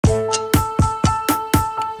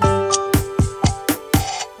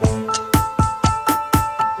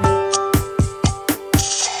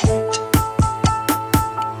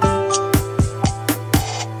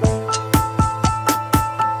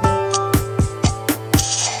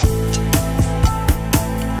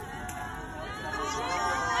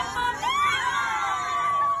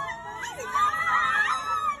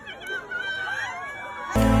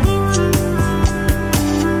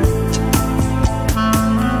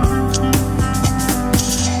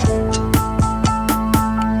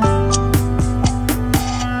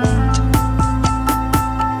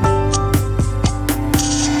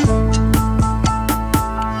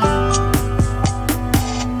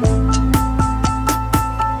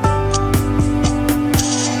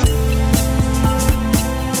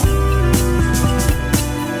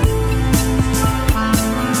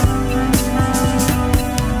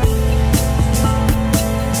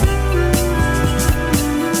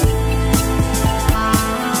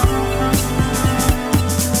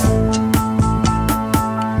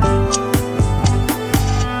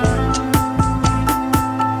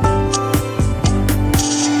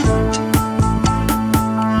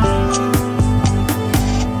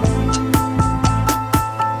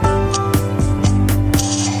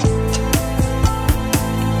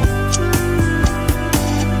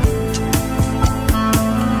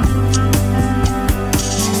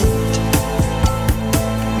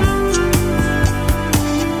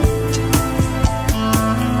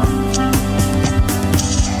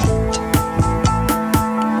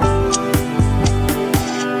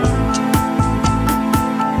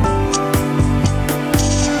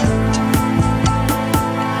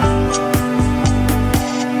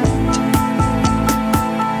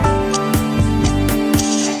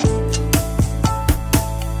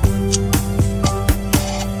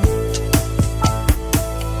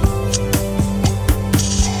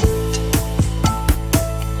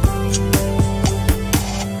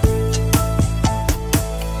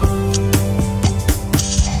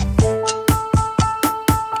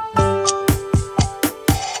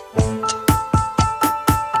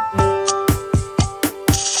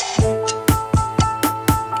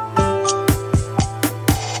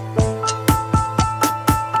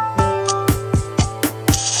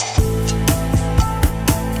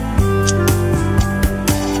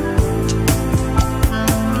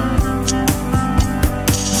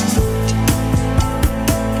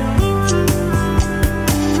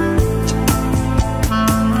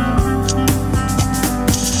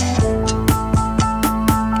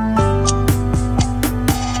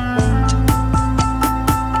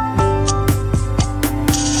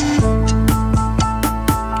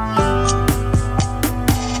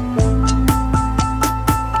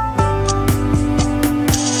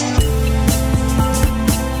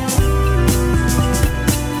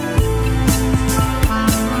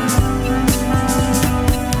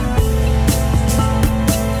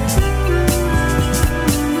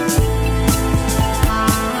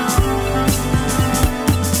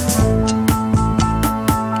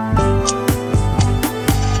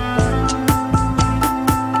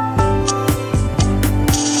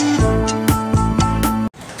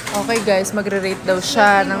guys, magre-rate daw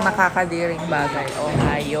siya ng nakakadiring bagay. O,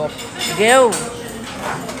 hayop. Go!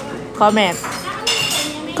 Comment.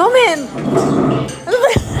 Comment! Ano ba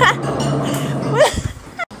yan?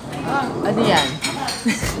 Ano yan?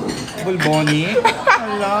 Bulboni?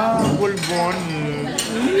 Ala, bulboni.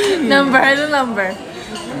 Number? Ano number?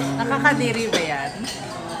 Nakakadiri ba yan?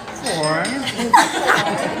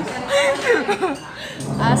 4.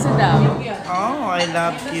 Aso daw. Oh, I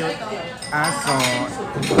love cute aso.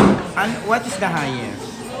 And what is the highest?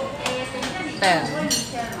 10.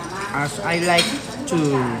 As I like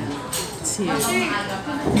 2. 2.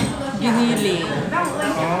 Giniling.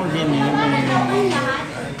 Oh, giniling.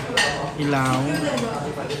 Ilaw.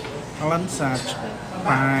 Lansat.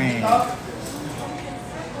 Pine.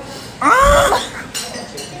 Ah!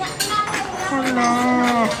 Hala.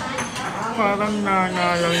 Parang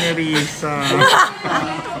nana lang ni Risa.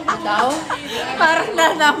 Daw? Parang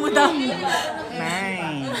nana mo daw. 9.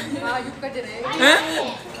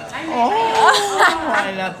 Oh,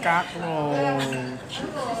 I love cockroach.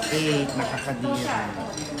 8. Nakakadira.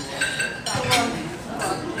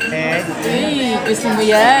 Head. Hey, gusto mo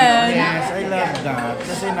yan. Yes, I love that.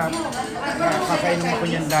 Kasi nakakainom ko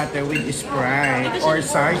niyan dati with Sprite or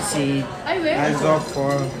Sarsi. I'll go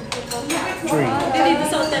for 3.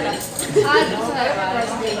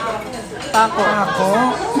 Pako. Pako?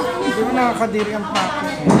 Hindi mo nakakadiri ang pako.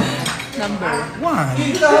 Number.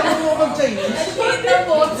 1.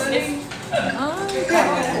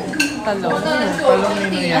 Talong. Talong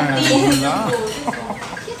nino yan. Wala.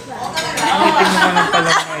 Itin mo naman ang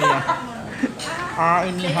talong na yan.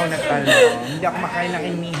 Inihaw na talong. Hindi ako makain ng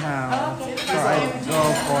inihaw. So I go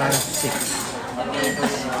for 6.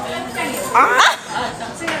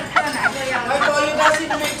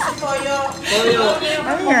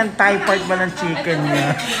 Ano yan? Thai part ba ng chicken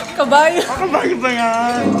niya? Kabayo. Kabayo ba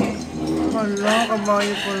yan? Hala,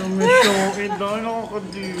 kabayo ko yung may shokit doon.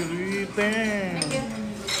 Nakakadiri, ten.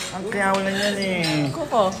 Ang kyaw lang yan eh.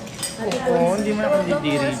 Koko. Kuko, hindi mo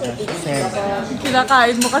nakadidiri dyan. 7.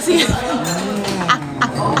 Kinakain mo kasi.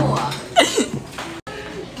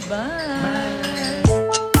 Bye.